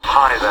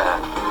Hi there.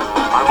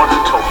 I want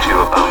to talk to you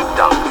about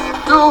Doug.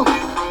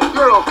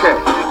 You're okay.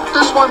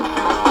 This one,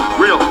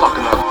 real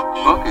fucking up.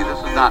 Smokey,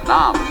 this is not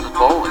Nam. This is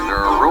bowling.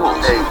 There are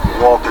rules. Hey,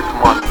 Walter,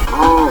 come on.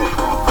 Oh,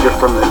 you're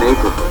from the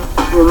neighborhood.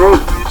 Your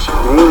name?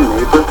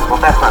 Neighbor?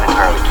 Well, that's not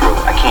entirely true.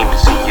 I came to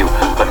see you,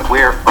 but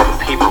where are the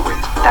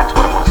paperweights? That's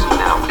what I want to see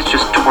now. It's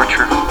just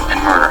torture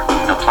and murder.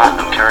 No plot,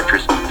 no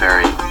characters.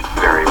 Very,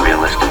 very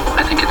realistic.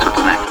 I think it's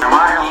what's next. Am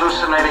I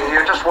hallucinating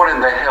here? Just what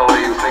in the hell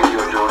do you think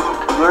you're doing?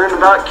 Learn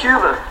about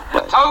Cuba.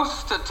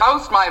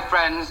 Toast, my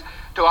friends,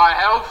 to our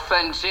health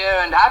and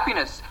cheer and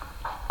happiness.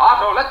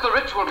 Otto, let the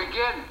ritual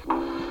begin.